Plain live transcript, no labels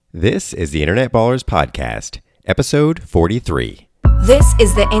This is the Internet Ballers Podcast, episode 43. This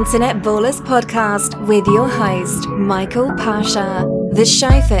is the Internet Ballers Podcast with your host, Michael Pasha, the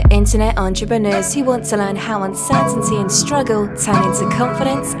show for internet entrepreneurs who want to learn how uncertainty and struggle turn into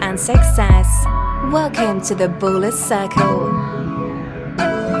confidence and success. Welcome to the Ballers Circle.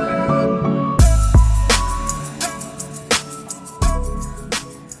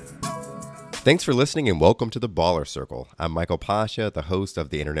 Thanks for listening and welcome to the Baller Circle. I'm Michael Pasha, the host of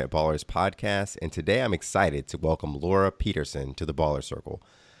the Internet Ballers Podcast, and today I'm excited to welcome Laura Peterson to the Baller Circle.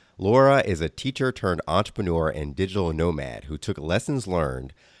 Laura is a teacher turned entrepreneur and digital nomad who took lessons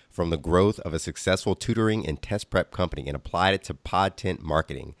learned from the growth of a successful tutoring and test prep company and applied it to Podtent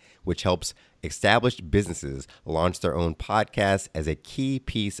Marketing, which helps established businesses launch their own podcasts as a key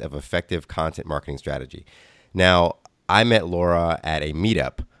piece of effective content marketing strategy. Now, I met Laura at a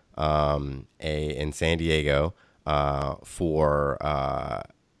meetup in San Diego for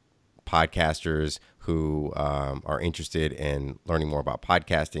podcasters who are interested in learning more about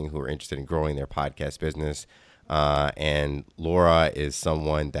podcasting, who are interested in growing their podcast business. And Laura is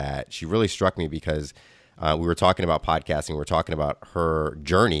someone that she really struck me because we were talking about podcasting. We were talking about her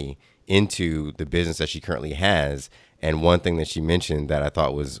journey into the business that she currently has. And one thing that she mentioned that I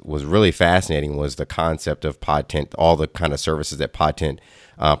thought was really fascinating was the concept of Podtent, all the kind of services that Podtent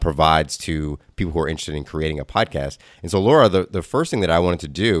provides to people who are interested in creating a podcast. And so, Laura, the first thing that I wanted to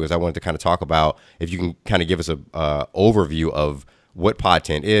do is I wanted to kind of talk about, if you can kind of give us a overview of what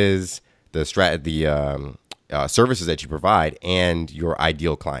Podtent is, the services that you provide, and your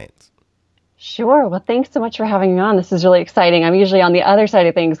ideal clients. Sure. Well, thanks so much for having me on. This is really exciting. I'm usually on the other side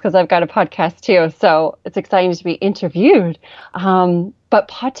of things because I've got a podcast too. So it's exciting to be interviewed. But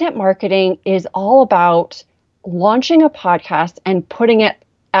Podtent Marketing is all about launching a podcast and putting it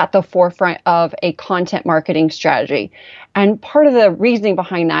at the forefront of a content marketing strategy. And part of the reasoning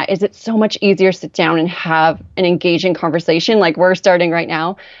behind that is it's so much easier to sit down and have an engaging conversation like we're starting right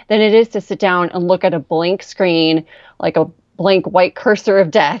now than it is to sit down and look at a blank screen, like a blank white cursor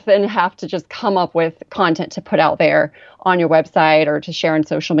of death, and have to just come up with content to put out there on your website or to share on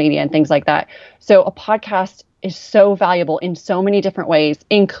social media and things like that. So a podcast is so valuable in so many different ways,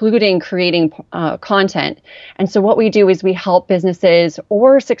 including creating content. And so what we do is we help businesses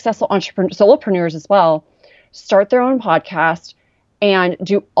or successful solopreneurs as well start their own podcast and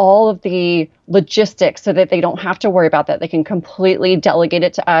do all of the logistics so that they don't have to worry about that. They can completely delegate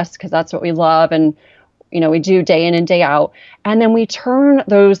it to us because that's what we love. And we do day in and day out. And then we turn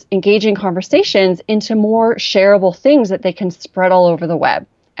those engaging conversations into more shareable things that they can spread all over the web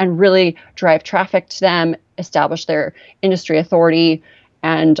and really drive traffic to them, establish their industry authority,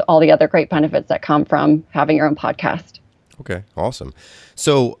 and all the other great benefits that come from having your own podcast. Okay, awesome.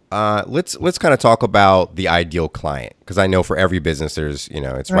 So let's kind of talk about the ideal client, because I know for every business there's,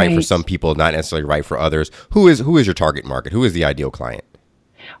 it's right for some people, not necessarily right for others. Who is your target market? Who is the ideal client?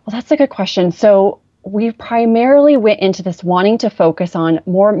 Well, that's a good question. So we primarily went into this wanting to focus on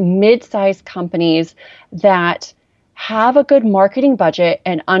more mid-sized companies that have a good marketing budget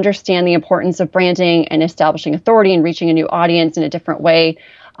and understand the importance of branding and establishing authority and reaching a new audience in a different way,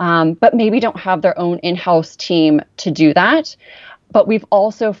 but maybe don't have their own in-house team to do that. But we've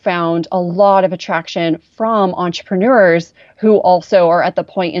also found a lot of attraction from entrepreneurs who also are at the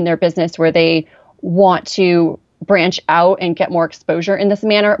point in their business where they want to branch out and get more exposure in this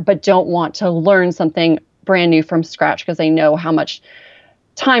manner, but don't want to learn something brand new from scratch because they know how much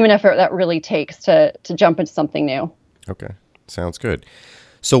time and effort that really takes to jump into something new. Okay, sounds good.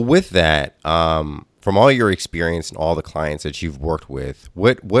 So with that, from all your experience and all the clients that you've worked with,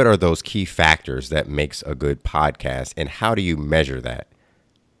 what are those key factors that makes a good podcast, and how do you measure that?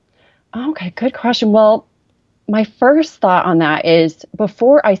 Okay, good question. Well, my first thought on that is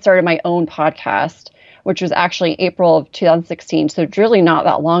before I started my own podcast, which was actually April of 2016, so really not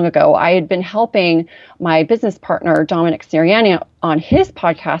that long ago, I had been helping my business partner, Dominic Sirianni, on his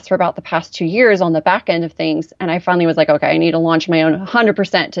podcast for about the past 2 years on the back end of things. And I finally was like, okay, I need to launch my own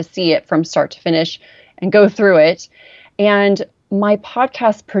 100% to see it from start to finish and go through it. And my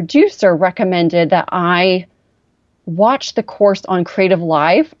podcast producer recommended that I watch the course on Creative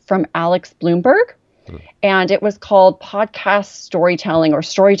Live from Alex Bloomberg. And it was called Podcast Storytelling or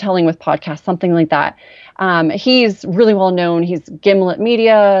Storytelling with Podcasts, something like that. He's really well known. He's Gimlet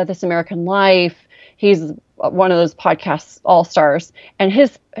Media, This American Life. He's one of those podcasts all-stars. And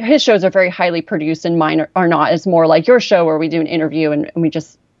his shows are very highly produced, and mine are not. It's more like your show where we do an interview and we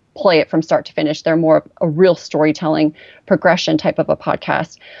just play it from start to finish. They're more a real storytelling progression type of a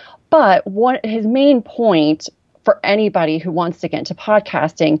podcast. But his main point for anybody who wants to get into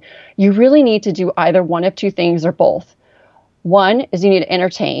podcasting, you really need to do either one of two things or both. one is you need to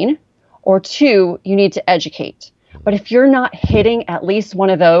entertain, or two, you need to educate. But if you're not hitting at least one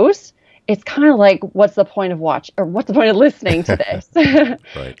of those, it's kind of like, what's the point of what's the point of listening to this?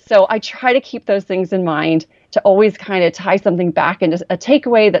 Right. So I try to keep those things in mind, to always kind of tie something back into a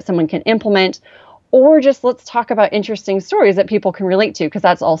takeaway that someone can implement, or just let's talk about interesting stories that people can relate to, because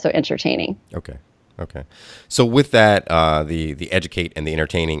that's also entertaining. Okay. Okay. So with that, the educate and the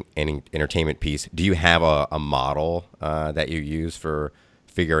entertainment piece, do you have a model that you use for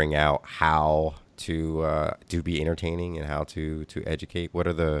figuring out how to be entertaining and how to educate? What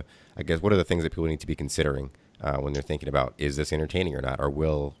are the things that people need to be considering when they're thinking about, is this entertaining or not, or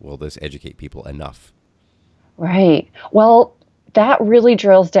will this educate people enough? Right. Well, that really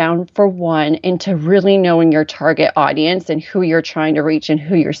drills down, for one, into really knowing your target audience and who you're trying to reach and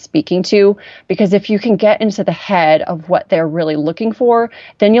who you're speaking to. Because if you can get into the head of what they're really looking for,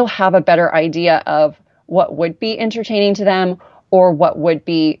 then you'll have a better idea of what would be entertaining to them or what would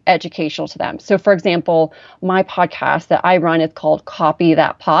be educational to them. So, for example, my podcast that I run is called Copy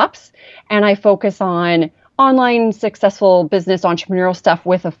That Pops, and I focus on online successful business entrepreneurial stuff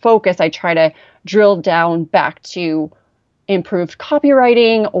with a focus. I try to drill down back to improved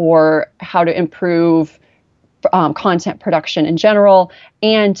copywriting or how to improve content production in general,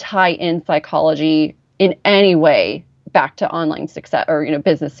 and tie in psychology in any way back to online success or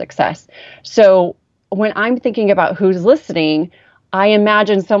business success. So when I'm thinking about who's listening, I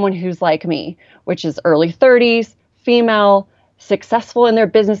imagine someone who's like me, which is early 30s, female, successful in their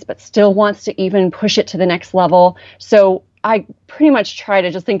business, but still wants to even push it to the next level. So I pretty much try to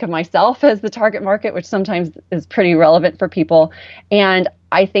just think of myself as the target market, which sometimes is pretty relevant for people. And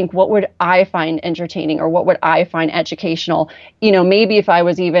I think, what would I find entertaining, or what would I find educational? Maybe if I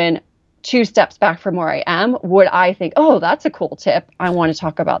was even 2 steps back from where I am, would I think, oh, that's a cool tip, I want to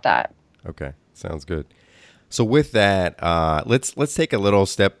talk about that. Okay, sounds good. So with that, let's take a little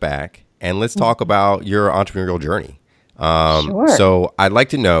step back and let's talk about your entrepreneurial journey. Sure. So I'd like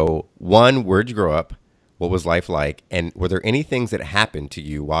to know, one, where'd you grow up? What was life like? And were there any things that happened to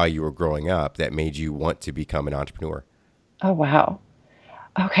you while you were growing up that made you want to become an entrepreneur? Oh, wow.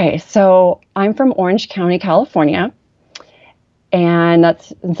 Okay, so I'm from Orange County, California, and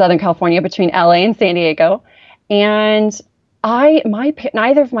that's in Southern California between LA and San Diego. And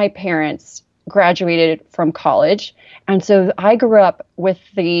neither of my parents graduated from college. And so I grew up with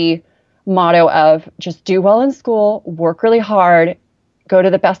the motto of just do well in school, work really hard, go to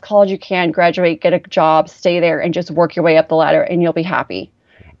the best college you can, graduate, get a job, stay there, and just work your way up the ladder, and you'll be happy.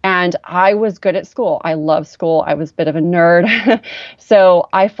 And I was good at school. I love school. I was a bit of a nerd. So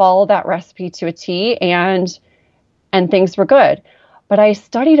I followed that recipe to a T, and things were good. But I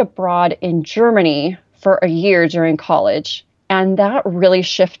studied abroad in Germany for a year during college. And that really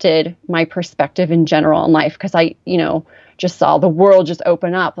shifted my perspective in general in life, because I, just saw the world just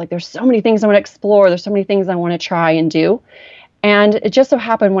open up. Like, there's so many things I want to explore. There's so many things I want to try and do. And it just so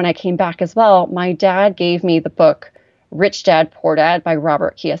happened when I came back as well, my dad gave me the book Rich Dad, Poor Dad by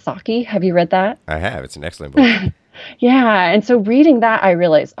Robert Kiyosaki. Have you read that? I have. It's an excellent book. Yeah. And so reading that, I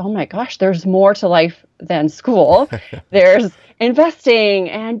realized, oh my gosh, there's more to life than school. There's investing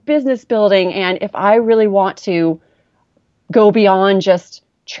and business building. And if I really want to go beyond just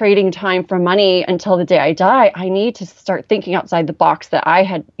trading time for money until the day I die, I need to start thinking outside the box that I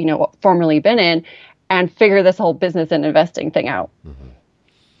had, formerly been in, and figure this whole business and investing thing out. Mm-hmm.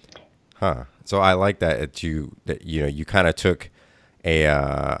 Huh. So I like that you kind of took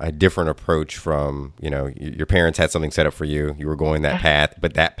a different approach from, your parents had something set up for you. You were going that path,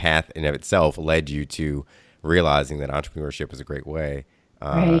 but that path in of itself led you to realizing that entrepreneurship is a great way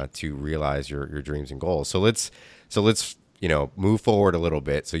Right. to realize your dreams and goals. So let's move forward a little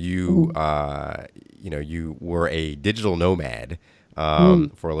bit. So you you were a digital nomad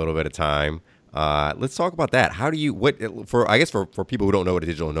for a little bit of time. Let's talk about that. How do you, for people who don't know what a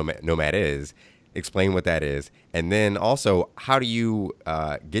digital nomad is, explain what that is. And then also, how do you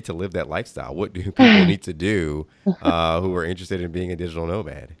get to live that lifestyle? What do people need to do who are interested in being a digital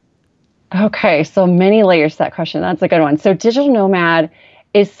nomad? Okay, so many layers to that question. That's a good one. So digital nomad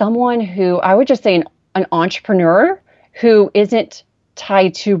is someone who, I would just say, an entrepreneur who isn't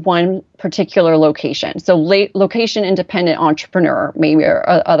tied to one particular location. So location independent entrepreneur, maybe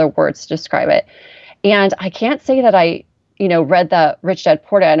are other words to describe it. And I can't say that I, read the Rich Dad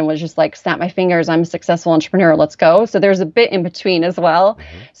Poor Dad and was just like, snap my fingers, I'm a successful entrepreneur, let's go. So there's a bit in between as well.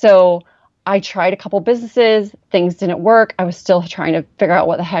 Mm-hmm. So I tried a couple businesses, things didn't work. I was still trying to figure out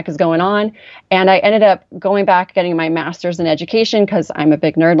what the heck is going on. And I ended up going back, getting my master's in education, because I'm a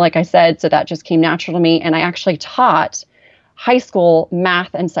big nerd, like I said. So that just came natural to me. And I actually taught high school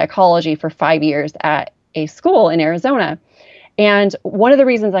math and psychology for 5 years at a school in Arizona. And one of the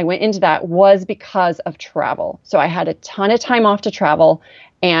reasons I went into that was because of travel. So I had a ton of time off to travel,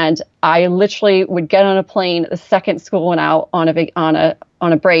 and I literally would get on a plane the second school went out on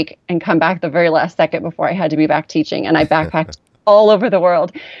a break and come back the very last second before I had to be back teaching. And I backpacked all over the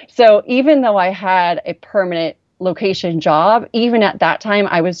world. So even though I had a permanent location job, even at that time,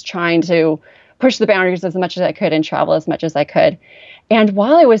 I was trying to push the boundaries as much as I could and travel as much as I could. And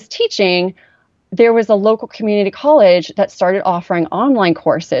while I was teaching, there was a local community college that started offering online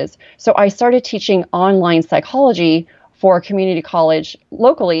courses. So I started teaching online psychology for a community college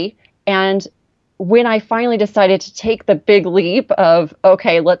locally. And when I finally decided to take the big leap of,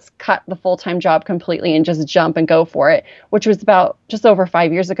 okay, let's cut the full-time job completely and just jump and go for it, which was about just over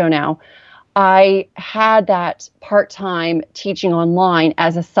 5 years ago now, I had that part-time teaching online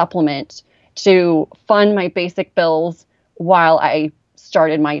as a supplement to fund my basic bills while I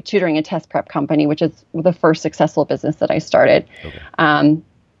started my tutoring and test prep company, which is the first successful business that I started. Okay.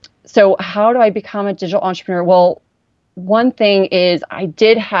 So how do I become a digital entrepreneur? Well, one thing is I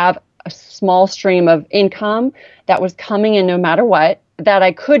did have a small stream of income that was coming in no matter what that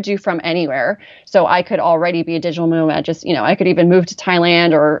I could do from anywhere. So I could already be a digital nomad. Just, I could even move to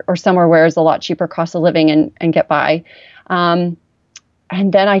Thailand or somewhere where it's a lot cheaper cost of living and get by. And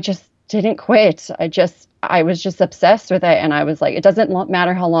then I just didn't quit. I was just obsessed with it. And I was like, it doesn't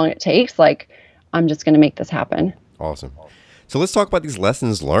matter how long it takes. Like, I'm just going to make this happen. Awesome. So let's talk about these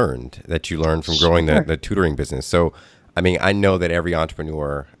lessons learned that you learned from growing the tutoring business. So, I mean, I know that every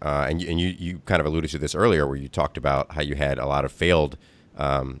entrepreneur, and you kind of alluded to this earlier where you talked about how you had a lot of failed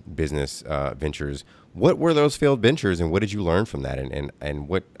business ventures. What were those failed ventures and what did you learn from that? And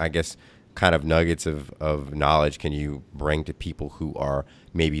what, I guess, kind of nuggets of knowledge can you bring to people who are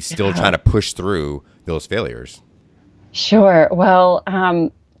maybe still trying to push through those failures? Sure. Well,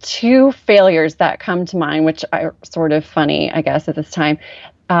 two failures that come to mind, which are sort of funny, I guess, at this time.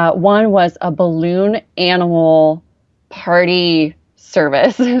 One was a balloon animal party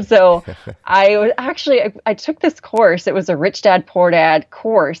service. So I took this course. It was a Rich Dad, Poor Dad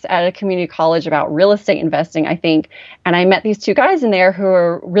course at a community college about real estate investing, I think. And I met these two guys in there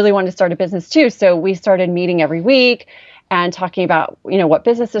who really wanted to start a business too. So we started meeting every week and talking about, what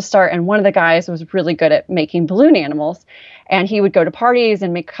business to start. And one of the guys was really good at making balloon animals. And he would go to parties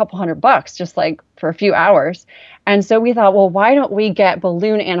and make a couple $100 just like for a few hours. And so we thought, well, why don't we get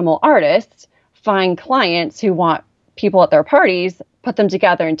balloon animal artists, find clients who want people at their parties, put them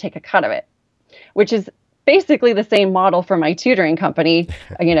together and take a cut of it, which is basically the same model for my tutoring company,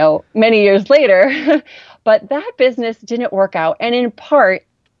 many years later. But that business didn't work out. And in part,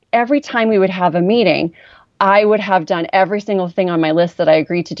 every time we would have a meeting, I would have done every single thing on my list that I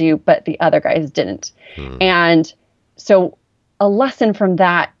agreed to do, but the other guys didn't. And so a lesson from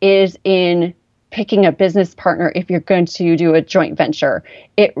that is in picking a business partner if you're going to do a joint venture.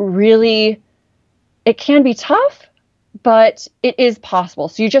 It can be tough, but it is possible.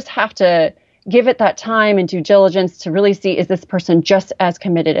 So you just have to give it that time and due diligence to really see, is this person just as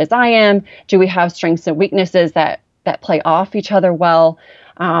committed as I am? Do we have strengths and weaknesses that play off each other well?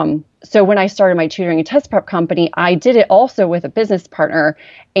 So when I started my tutoring and test prep company, I did it also with a business partner,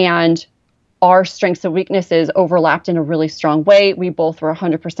 and our strengths and weaknesses overlapped in a really strong way. We both were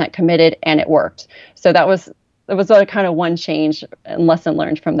 100% committed and it worked. So that was kind of one change and lesson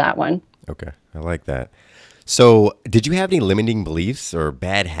learned from that one. Okay. I like that. So did you have any limiting beliefs or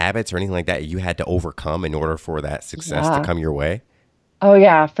bad habits or anything like that you had to overcome in order for that success to come your way? Oh,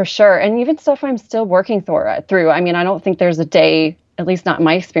 yeah, for sure. And even stuff I'm still working through. I mean, I don't think there's a day, at least not in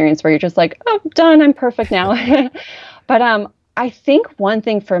my experience, where you're just like, oh, done, I'm perfect now. But I think one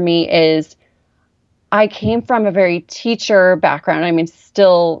thing for me is I came from a very teacher background. I mean,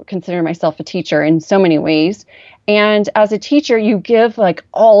 still consider myself a teacher in so many ways. And as a teacher, you give like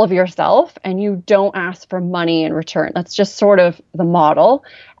all of yourself and you don't ask for money in return. That's just sort of the model.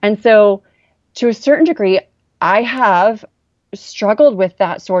 And so to a certain degree, I have struggled with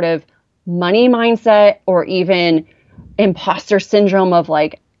that sort of money mindset or even imposter syndrome of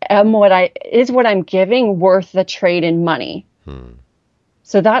like, is what I'm giving worth the trade in money?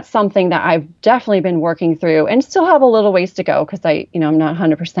 So that's something that I've definitely been working through and still have a little ways to go because I'm not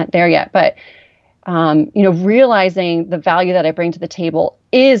 100% there yet. But, realizing the value that I bring to the table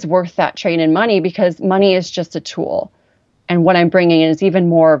is worth that trade in money because money is just a tool. And what I'm bringing in is even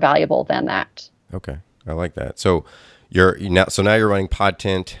more valuable than that. Okay. I like that. So now you're running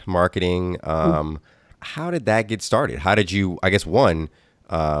Podtent Marketing. How did that get started? How did you, I guess, one,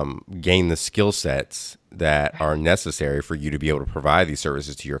 gain the skill sets that are necessary for you to be able to provide these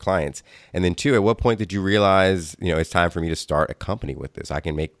services to your clients? And then two, at what point did you realize, it's time for me to start a company with this? I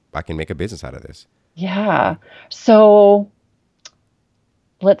can make a business out of this. Yeah. So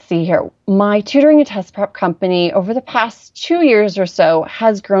let's see here. My tutoring and test prep company over the past 2 years or so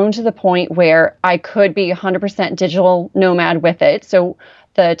has grown to the point where I could be 100% digital nomad with it. So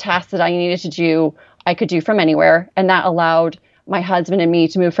the tasks that I needed to do, I could do from anywhere. And that allowed my husband and me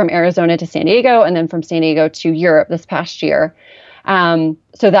to move from Arizona to San Diego and then from San Diego to Europe this past year.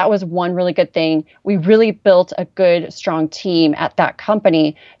 So that was one really good thing. We really built a good, strong team at that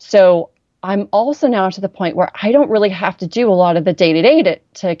company. So I'm also now to the point where I don't really have to do a lot of the day-to-day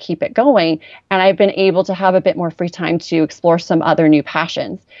to keep it going. And I've been able to have a bit more free time to explore some other new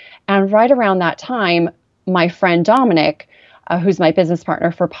passions. And right around that time, my friend Dominic, who's my business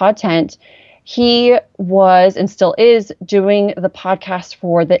partner for Podtent, he was and still is doing the podcast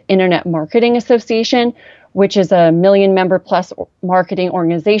for the Internet Marketing Association, which is a 1 million member plus marketing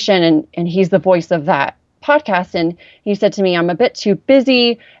organization. And he's the voice of that podcast. And he said to me, I'm a bit too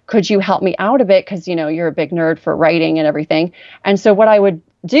busy. Could you help me out a bit? Because, you're a big nerd for writing and everything. And so what I would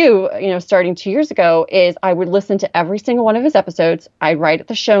do, starting 2 years ago, is I would listen to every single one of his episodes. I'd write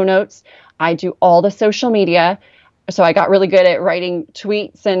the show notes. I do all the social media. So I got really good at writing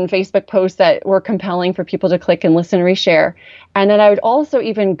tweets and Facebook posts that were compelling for people to click and listen and reshare. And then I would also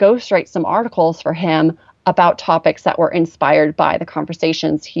even ghostwrite some articles for him about topics that were inspired by the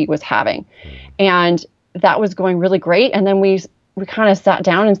conversations he was having. And that was going really great. And then we kind of sat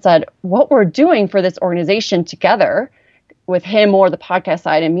down and said, what we're doing for this organization together, with him more the podcast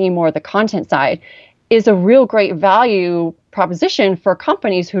side and me more the content side, is a real great value proposition for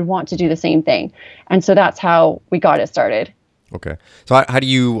companies who want to do the same thing. And so that's how we got it started. Okay. So how do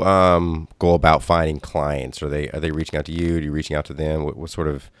you go about finding clients? Are they reaching out to you? Are you reaching out to them? What sort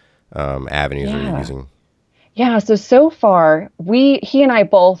of avenues are you using? Yeah, so far, he and I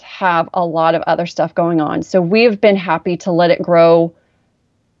both have a lot of other stuff going on. So we've been happy to let it grow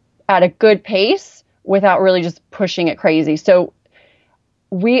at a good pace without really just pushing it crazy. So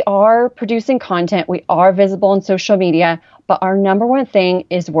we are producing content, we are visible on social media, but our number one thing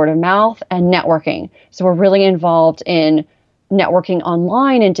is word of mouth and networking. So we're really involved in networking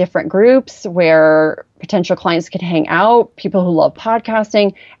online in different groups where potential clients can hang out, people who love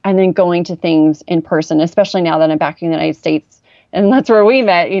podcasting, and then going to things in person, especially now that I'm back in the United States. And that's where we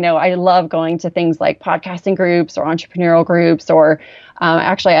met. I love going to things like podcasting groups or entrepreneurial groups, or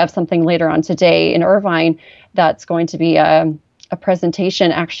actually I have something later on today in Irvine that's going to be a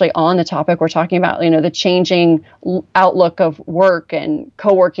presentation actually on the topic we're talking about, the changing outlook of work and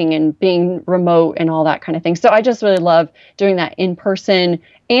co-working and being remote and all that kind of thing. So I just really love doing that in person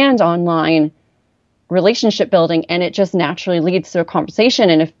and online relationship building, and it just naturally leads to a conversation.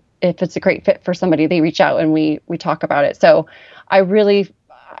 And if it's a great fit for somebody, they reach out and we talk about it. So I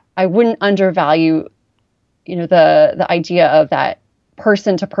wouldn't undervalue, the idea of that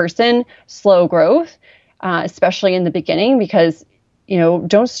person to person slow growth. Especially in the beginning, because,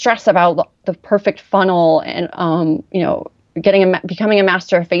 don't stress about the perfect funnel and, becoming a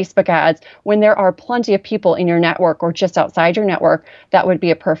master of Facebook ads when there are plenty of people in your network or just outside your network that would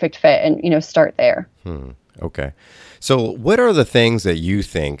be a perfect fit, and, start there. Okay. So what are the things that you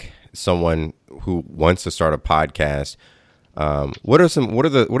think someone who wants to start a podcast, what are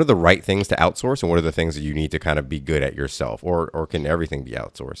the right things to outsource, and what are the things that you need to kind of be good at yourself, or can everything be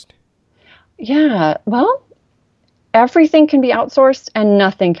outsourced? Yeah, well, everything can be outsourced and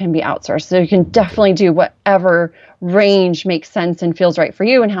nothing can be outsourced. So you can definitely do whatever range makes sense and feels right for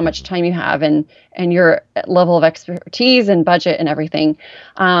you and how much time you have and your level of expertise and budget and everything.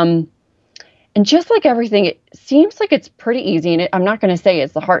 And just like everything, it seems like it's pretty easy. And I'm not going to say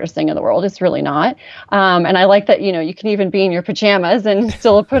it's the hardest thing in the world. It's really not. And I like that, you can even be in your pajamas and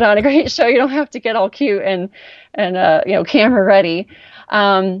still put on a great show. You don't have to get all cute and camera ready.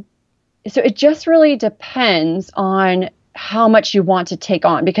 So it just really depends on how much you want to take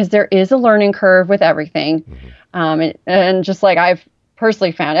on, because there is a learning curve with everything. And just like I've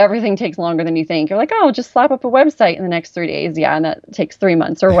personally found, everything takes longer than you think. You're like, oh, just slap up a website in the next 3 days. Yeah. And that takes 3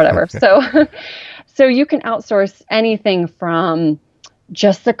 months or whatever. So you can outsource anything from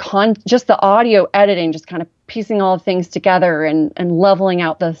just the audio editing, just kind of piecing all things together and leveling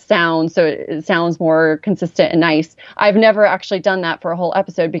out the sound so it sounds more consistent and nice. I've never actually done that for a whole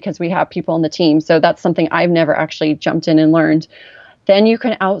episode because we have people on the team. So that's something I've never actually jumped in and learned. Then you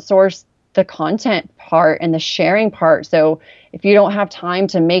can outsource the content part and the sharing part. So if you don't have time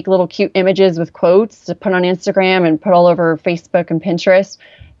to make little cute images with quotes to put on Instagram and put all over Facebook and Pinterest,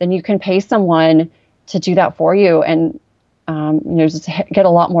 then you can pay someone to do that for you and just get a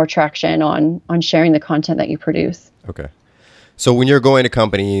lot more traction on sharing the content that you produce. Okay. So when you're going to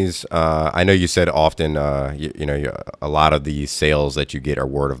companies, I know you said often, a lot of the sales that you get are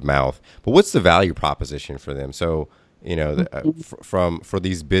word of mouth, but what's the value proposition for them? So, for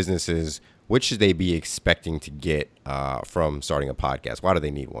these businesses, what should they be expecting to get from starting a podcast? Why do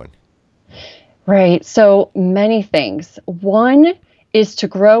they need one? Right. So many things. One is to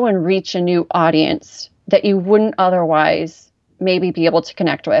grow and reach a new audience that you wouldn't otherwise maybe be able to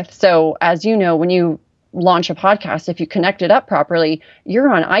connect with. So as you know, when you launch a podcast, if you connect it up properly,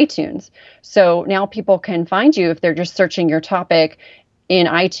 you're on iTunes. So now people can find you if they're just searching your topic in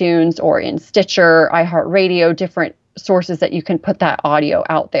iTunes or in Stitcher, iHeartRadio, different sources that you can put that audio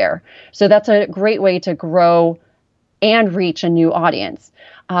out there. So that's a great way to grow and reach a new audience.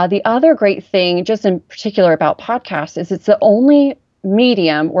 The other great thing, just in particular about podcasts, is it's the only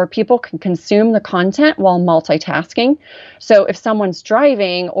medium where people can consume the content while multitasking. So if someone's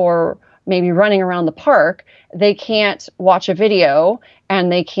driving or maybe running around the park, they can't watch a video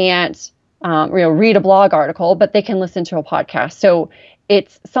and they can't read a blog article, but they can listen to a podcast. So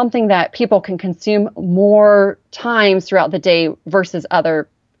it's something that people can consume more times throughout the day versus other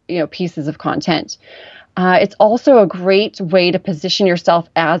pieces of content. It's also a great way to position yourself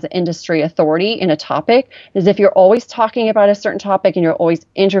as an industry authority in a topic, is if you're always talking about a certain topic and you're always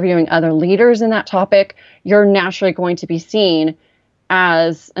interviewing other leaders in that topic, you're naturally going to be seen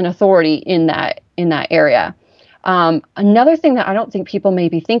as an authority in that area. Another thing that I don't think people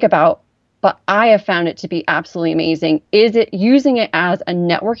maybe think about, but I have found it to be absolutely amazing, is using it as a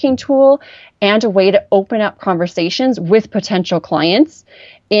networking tool and a way to open up conversations with potential clients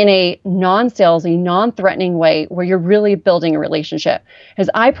in a non-salesy, non-threatening way where you're really building a relationship. Because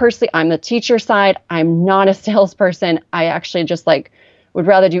I'm the teacher side. I'm not a salesperson. I actually just would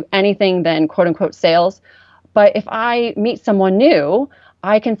rather do anything than quote unquote sales. But if I meet someone new,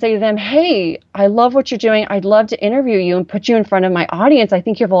 I can say to them, hey, I love what you're doing. I'd love to interview you and put you in front of my audience. I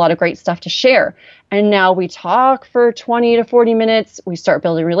think you have a lot of great stuff to share. And now we talk for 20 to 40 minutes. We start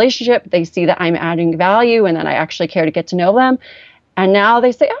building a relationship. They see that I'm adding value and that I actually care to get to know them. And now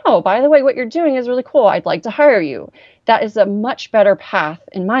they say, oh, by the way, what you're doing is really cool. I'd like to hire you. That is a much better path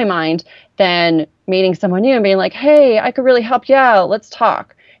in my mind than meeting someone new and being like, hey, I could really help you out. Let's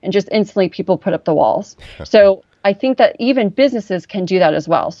talk. And just instantly people put up the walls. So I think that even businesses can do that as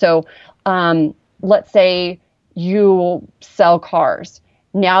well. So let's say you sell cars.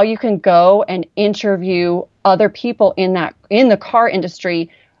 Now you can go and interview other people in the car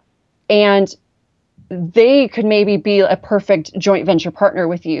industry, and they could maybe be a perfect joint venture partner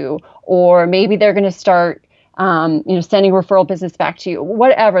with you, or maybe they're going to start sending referral business back to you.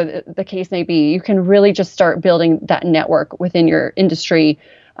 Whatever the case may be, you can really just start building that network within your industry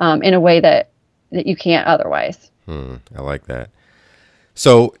in a way that you can't otherwise. I like that.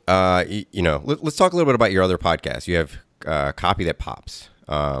 So, let's talk a little bit about your other podcast. You have Copy That Pops.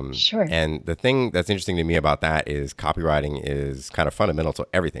 Sure. And the thing that's interesting to me about that is copywriting is kind of fundamental to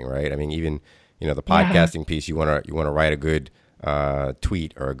everything, right? I mean, even, the podcasting piece, you want to write a good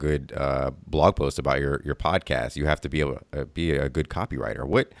tweet or a good blog post about your podcast. You have to be able to be a good copywriter.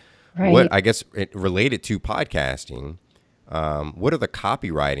 What I guess related to podcasting, what are the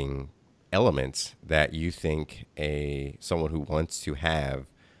copywriting elements that you think someone who wants to have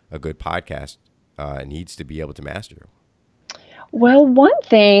a good podcast needs to be able to master? Well, one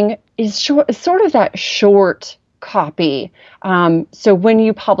thing is sort of that short copy. So when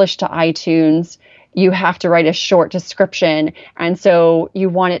you publish to iTunes, you have to write a short description. And so you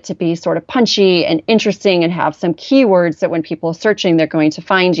want it to be sort of punchy and interesting and have some keywords that when people are searching, they're going to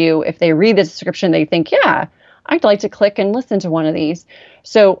find you. If they read the description, they think, yeah, I'd like to click and listen to one of these.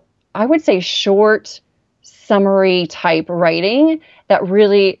 So I would say short summary type writing that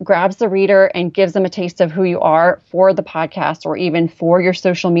really grabs the reader and gives them a taste of who you are for the podcast or even for your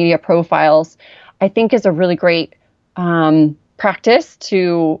social media profiles, I think is a really great practice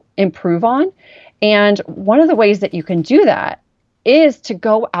to improve on. And one of the ways that you can do that is to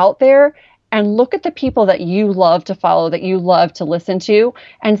go out there and look at the people that you love to follow, that you love to listen to,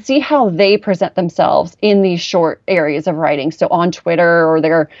 and see how they present themselves in these short areas of writing. So on Twitter or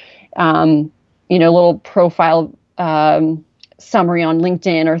their little profile summary on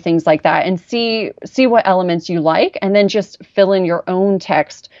LinkedIn or things like that, and see what elements you like, and then just fill in your own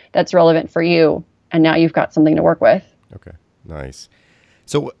text that's relevant for you. And now you've got something to work with. Okay, nice.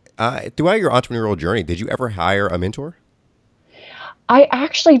 So throughout your entrepreneurial journey, did you ever hire a mentor? I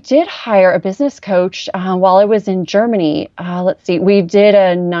actually did hire a business coach while I was in Germany. Let's see, we did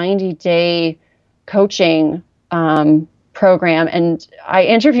a 90-day coaching program, and I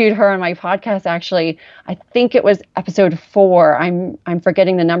interviewed her on my podcast. Actually, I think it was episode 4. I'm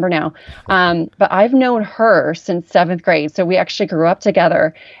forgetting the number now. But I've known her since 7th grade, so we actually grew up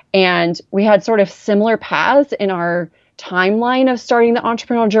together, and we had sort of similar paths in our timeline of starting the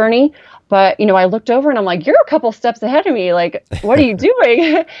entrepreneurial journey. But, I looked over and I'm like, you're a couple steps ahead of me. Like, what are you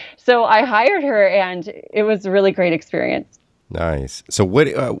doing? So I hired her, and it was a really great experience. Nice. So what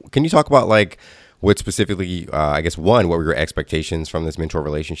can you talk about, like, what specifically, I guess, one, what were your expectations from this mentor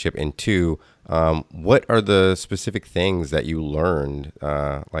relationship? And two, what are the specific things that you learned,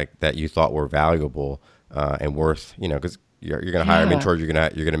 like that you thought were valuable and worth, because you're going to hire a mentor, you're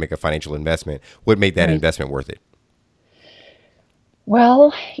going to make a financial investment. What made that investment worth it?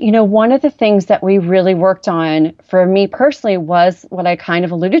 Well, one of the things that we really worked on for me personally was what I kind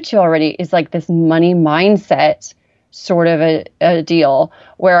of alluded to already, is like this money mindset sort of a deal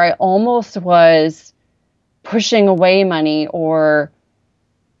where I almost was pushing away money or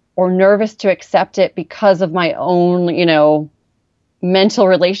nervous to accept it because of my own, mental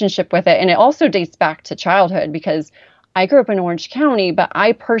relationship with it. And it also dates back to childhood, because I grew up in Orange County, but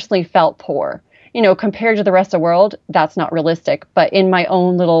I personally felt poor. Compared to the rest of the world, that's not realistic. But in my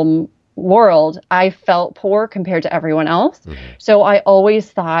own little world, I felt poor compared to everyone else. Mm-hmm. So I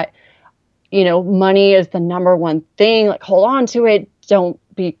always thought, money is the number one thing, like hold on to it. Don't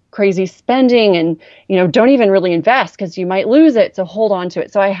be crazy spending, and, don't even really invest because you might lose it. So hold on to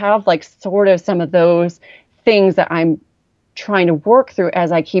it. So I have like sort of some of those things that I'm trying to work through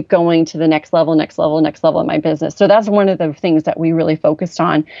as I keep going to the next level in my business. So that's one of the things that we really focused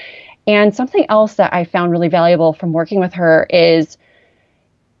on. And something else that I found really valuable from working with her is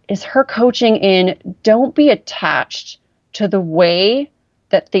her coaching in don't be attached to the way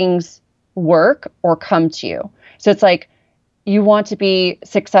that things work or come to you. So it's like you want to be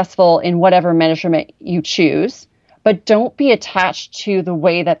successful in whatever measurement you choose, but don't be attached to the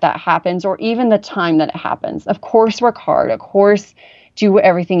way that happens or even the time that it happens. Of course, work hard. Of course, do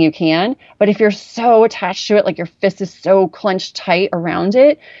everything you can. But if you're so attached to it, like your fist is so clenched tight around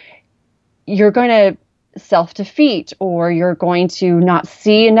it, you're going to self-defeat, or you're going to not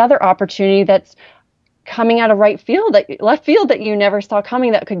see another opportunity that's coming out of left field that you never saw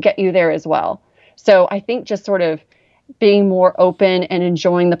coming that could get you there as well. So I think just sort of being more open and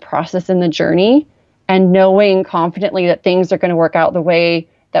enjoying the process and the journey, and knowing confidently that things are going to work out the way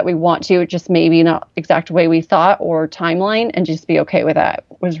that we want to, just maybe not exact way we thought or timeline, and just be okay with that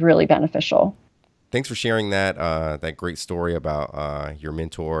was really beneficial. Thanks for sharing that great story about your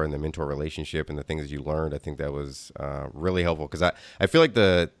mentor and the mentor relationship and the things that you learned. I think that was really helpful, because I feel like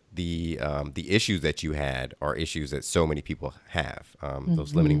the issues that you had are issues that so many people have.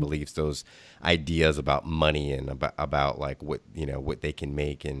 Those limiting beliefs, those ideas about money and about like what they can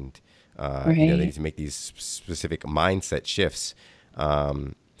make, and they need to make these specific mindset shifts.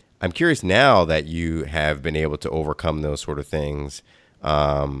 I'm curious, now that you have been able to overcome those sort of things,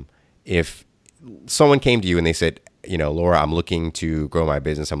 if someone came to you and they said, Laura, I'm looking to grow my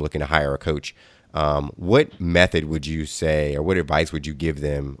business, I'm looking to hire a coach, what method would you say, or what advice would you give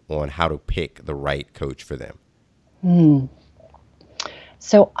them on how to pick the right coach for them?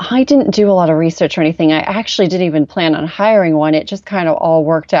 So I didn't do a lot of research or anything. I actually didn't even plan on hiring one. It just kind of all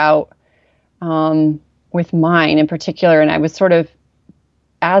worked out with mine in particular. And I was sort of,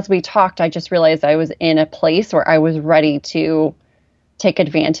 as we talked, I just realized I was in a place where I was ready to take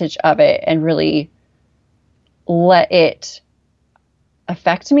advantage of it and really let it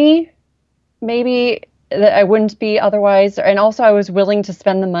affect me, maybe that I wouldn't be otherwise. And also I was willing to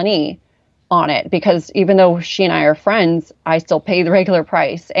spend the money on it, because even though she and I are friends, I still pay the regular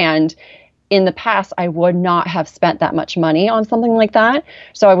price. And in the past, I would not have spent that much money on something like that.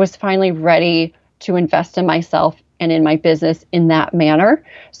 So I was finally ready to invest in myself and in my business in that manner.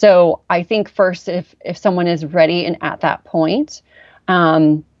 So I think first, if someone is ready and at that point,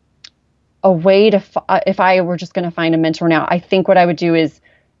 a way to, if I were just going to find a mentor now, I think what I would do is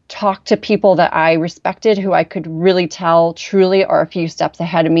talk to people that I respected, who I could really tell truly are a few steps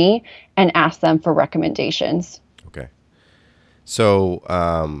ahead of me, and ask them for recommendations. Okay.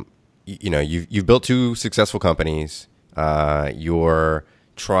 So, you've built 2 successful companies. You're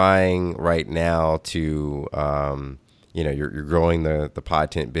trying right now to, you're growing the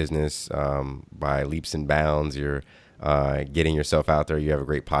Podtent business by leaps and bounds. You're getting yourself out there. You have a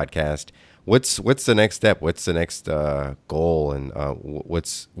great podcast. What's the next step? What's the next goal? And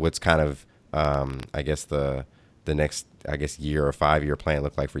what's kind of I guess the next year or 5-year plan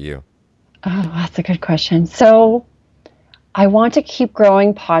look like for you? Oh, that's a good question. So I want to keep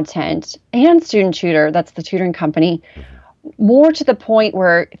growing Podtent and Student Tutor. That's the tutoring company, more to the point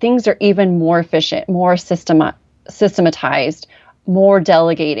where things are even more efficient, more systematized, more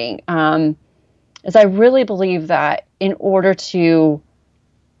delegating. As I really believe that in order to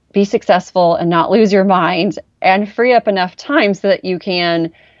be successful and not lose your mind and free up enough time so that you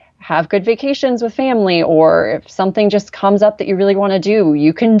can have good vacations with family, or if something just comes up that you really want to do,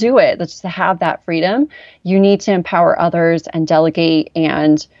 you can do it. Let's just have that freedom. You need to empower others and delegate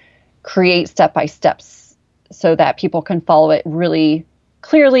and create step-by-steps so that people can follow it really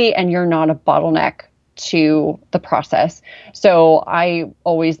clearly and you're not a bottleneck to the process. So I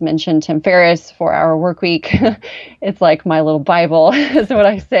always mention Tim Ferriss, 4-Hour Workweek. It's like my little Bible is what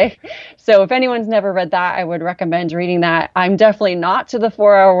I say. So if anyone's never read that, I would recommend reading that. I'm definitely not to the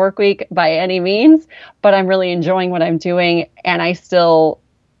 4-Hour Workweek by any means, but I'm really enjoying what I'm doing. And I still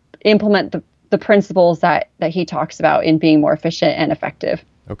implement the principles that he talks about in being more efficient and effective.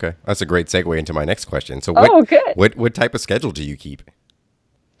 Okay. That's a great segue into my next question. So good. What type of schedule do you keep?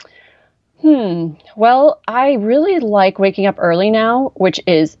 Well, I really like waking up early now, which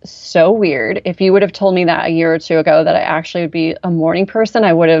is so weird. If you would have told me that a year or two ago that I actually would be a morning person,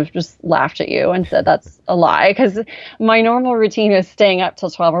 I would have just laughed at you and said that's a lie, because my normal routine is staying up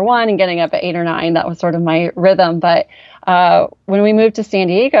till 12 or 1 and getting up at 8 or 9. That was sort of my rhythm. But when we moved to San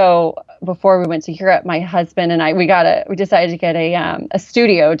Diego, before we went to Europe, my husband and I, we decided to get a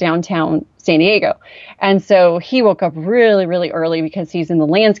studio downtown San Diego. And so he woke up really, really early because he's in the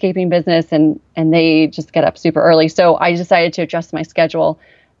landscaping business and they just get up super early. So I decided to adjust my schedule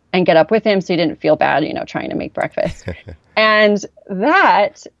and get up with him so he didn't feel bad, trying to make breakfast. And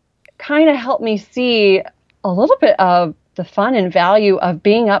that kind of helped me see a little bit of the fun and value of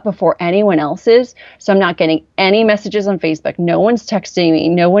being up before anyone else is. So I'm not getting any messages on Facebook. No one's texting me.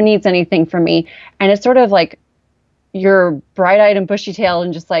 No one needs anything from me. And it's sort of like you're bright-eyed and bushy-tailed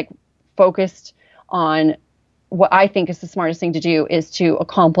and just like focused on what I think is the smartest thing to do is to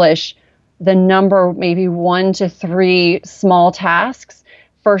accomplish the number, maybe 1 to 3 small tasks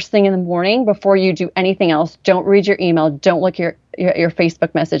first thing in the morning before you do anything else. Don't read your email. Don't look your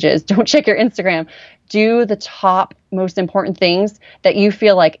Facebook messages. Don't check your Instagram. Do the top most important things that you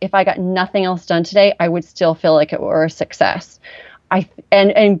feel like if I got nothing else done today, I would still feel like it were a success.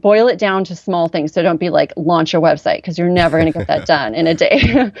 And boil it down to small things. So don't be like launch a website, because you're never going to get that done in a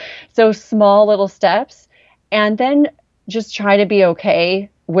day. So small little steps, and then just try to be okay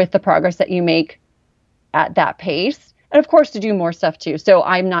with the progress that you make at that pace. And of course, to do more stuff too. So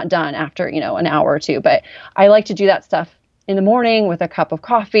I'm not done after, an hour or two, but I like to do that stuff in the morning with a cup of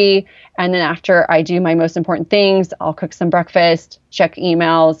coffee. And then after I do my most important things, I'll cook some breakfast, check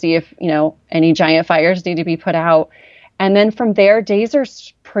email, see if, any giant fires need to be put out. And then from there, days are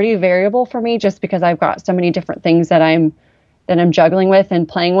pretty variable for me just because I've got so many different things that I'm juggling with and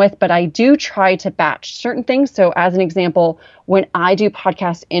playing with. But I do try to batch certain things. So as an example, when I do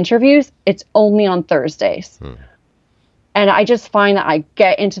podcast interviews, it's only on Thursdays. And I just find that I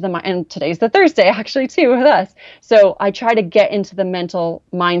get into and today's the Thursday actually too with us. So I try to get into the mental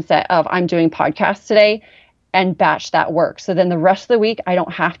mindset of I'm doing podcasts today and batch that work. So then the rest of the week, I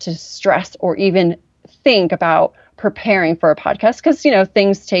don't have to stress or even think about preparing for a podcast because,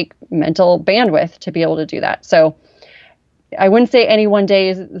 things take mental bandwidth to be able to do that. So I wouldn't say any one day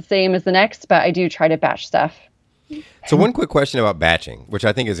is the same as the next, but I do try to batch stuff. So one quick question about batching, which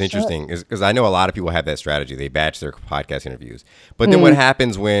I think is interesting, is because I know a lot of people have that strategy. They batch their podcast interviews. But then what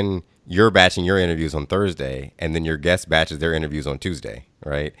happens when you're batching your interviews on Thursday and then your guest batches their interviews on Tuesday,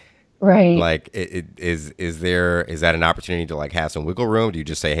 right? Right. Like, is that an opportunity to like have some wiggle room? Do you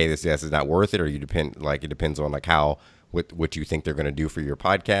just say, hey, this guest is not worth it, or it depends on like how what you think they're going to do for your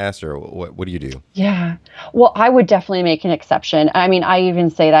podcast, or what do you do? Yeah. Well, I would definitely make an exception. I mean, I even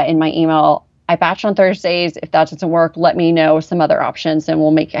say that in my email. I batch on Thursdays. If that doesn't work, let me know some other options and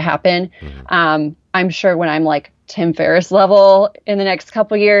we'll make it happen. I'm sure when I'm like Tim Ferriss level in the next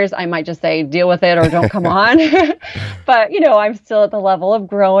couple of years, I might just say deal with it or don't come on. But, I'm still at the level of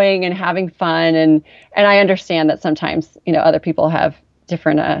growing and having fun. And I understand that sometimes, other people have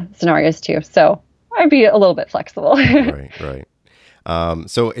different scenarios too. So I'd be a little bit flexible. Right.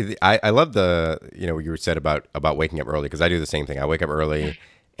 So I love what you said about waking up early, because I do the same thing. I wake up early.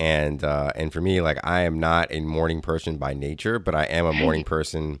 And for me, like, I am not a morning person by nature, but I am a morning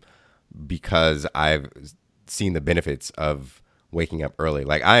person because I've seen the benefits of waking up early.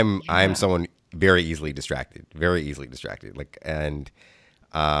 Like I'm someone very easily distracted. Like, and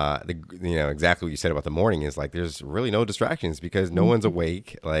exactly what you said about the morning is like, there's really no distractions because no one's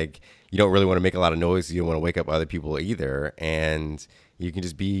awake. Like, you don't really want to make a lot of noise. You don't want to wake up other people either. And you can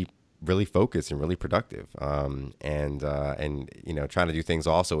just be really focused and really productive. Trying to do things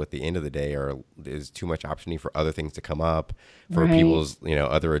also at the end of the day is too much opportunity for other things to come up, for people's,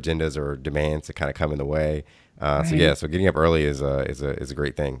 other agendas or demands to kind of come in the way. So getting up early is a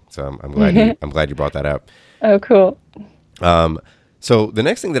great thing. So I'm glad I'm glad you brought that up. Oh, cool. So the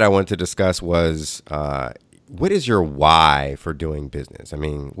next thing that I wanted to discuss was, what is your why for doing business? I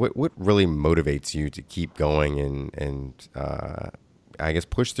mean, what really motivates you to keep going and I guess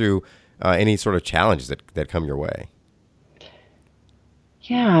push through any sort of challenges that come your way?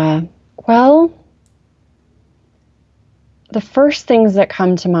 Yeah. Well, the first things that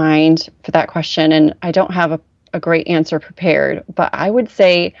come to mind for that question, and I don't have a great answer prepared, but I would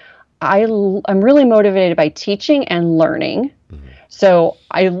say I'm really motivated by teaching and learning. Mm-hmm. So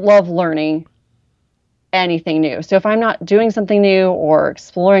I love learning anything new. So if I'm not doing something new or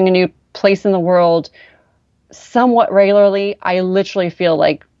exploring a new place in the world somewhat regularly, I literally feel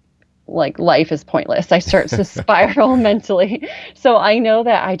like life is pointless. I start to spiral mentally. So I know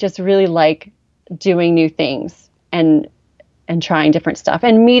that I just really like doing new things and trying different stuff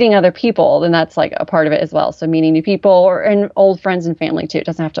and meeting other people. Then that's like a part of it as well. So meeting new people and old friends and family too. It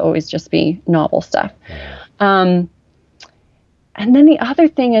doesn't have to always just be novel stuff. And then the other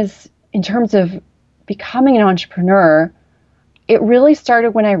thing is, in terms of becoming an entrepreneur, it really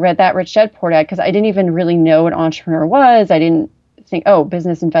started when I read that Rich Dad Poor Dad, because I didn't even really know what an entrepreneur was. I didn't think, oh,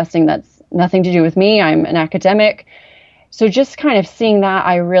 business investing, that's nothing to do with me. I'm an academic. So just kind of seeing that,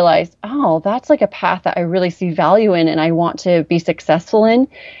 I realized, oh, that's like a path that I really see value in and I want to be successful in.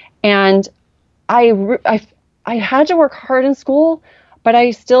 And I had to work hard in school, but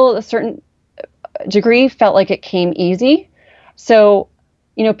I still, a certain degree, felt like it came easy. So,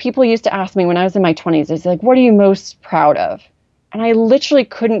 people used to ask me when I was in my 20s, they'd say, like, what are you most proud of? And I literally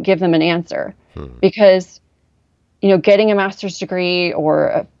couldn't give them an answer because, getting a master's degree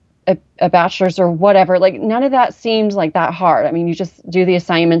or a bachelor's or whatever, like none of that seems like that hard. I mean, you just do the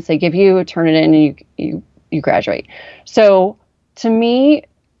assignments they give you, turn it in, and you graduate. So to me,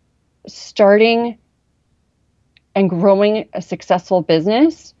 starting and growing a successful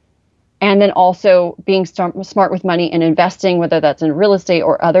business, and then also being smart with money and investing, whether that's in real estate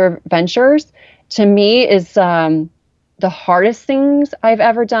or other ventures, to me is the hardest things I've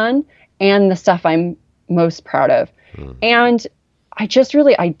ever done and the stuff I'm most proud of. And I just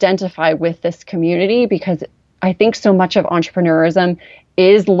really identify with this community because I think so much of entrepreneurism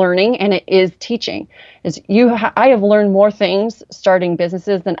is learning and it is teaching. I have learned more things starting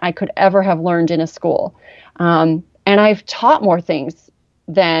businesses than I could ever have learned in a school. And I've taught more things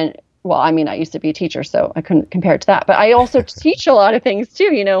than, I used to be a teacher, so I couldn't compare it to that. But I also teach a lot of things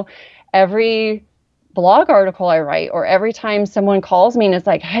too. Every blog article I write or every time someone calls me and it's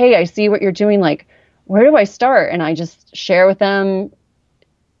like, hey, I see what you're doing. Like, where do I start? And I just share with them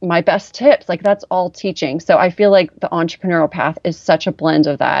my best tips. Like, that's all teaching. So I feel like the entrepreneurial path is such a blend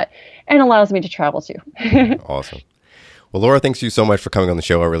of that and allows me to travel too. Awesome. Well, Laura, thanks you so much for coming on the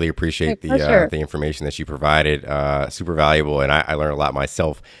show. I really appreciate the information that you provided. Super valuable, and I learned a lot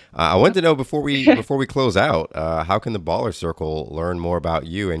myself. I wanted to know before we close out, how can the Baller Circle learn more about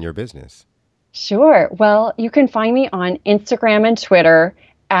you and your business? Sure. Well, you can find me on Instagram and Twitter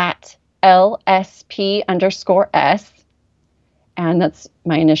at LSP_S, and that's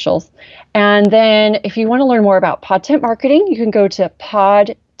my initials. And then if you want to learn more about Podtent Marketing, you can go to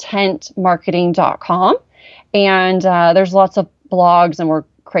podtentmarketing.com. And there's lots of blogs, and we're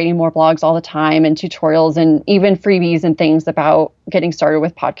creating more blogs all the time and tutorials and even freebies and things about getting started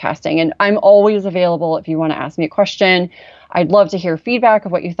with podcasting. And I'm always available if you want to ask me a question. I'd love to hear feedback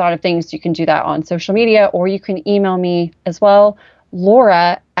of what you thought of things. You can do that on social media, or you can email me as well,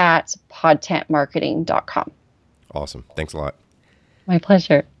 Laura@podtentmarketing.com. Awesome. Thanks a lot. My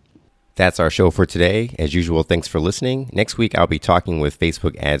pleasure. That's our show for today. As usual, thanks for listening. Next week, I'll be talking with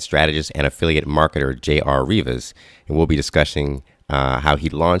Facebook ad strategist and affiliate marketer J.R. Rivas, and we'll be discussing how he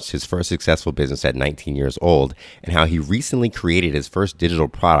launched his first successful business at 19 years old and how he recently created his first digital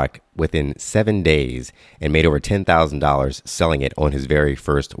product within 7 days and made over $10,000 selling it on his very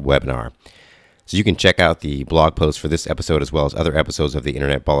first webinar. So you can check out the blog post for this episode as well as other episodes of the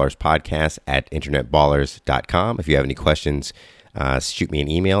Internet Ballers podcast at internetballers.com. If you have any questions, shoot me an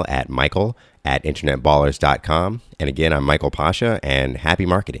email at michael@internetballers.com. And again, I'm Michael Pasha, and happy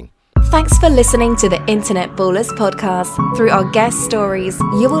marketing. Thanks for listening to the Internet Ballers podcast. Through our guest stories,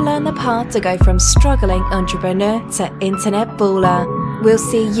 you will learn the path to go from struggling entrepreneur to internet baller. We'll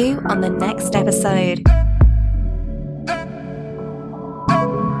see you on the next episode.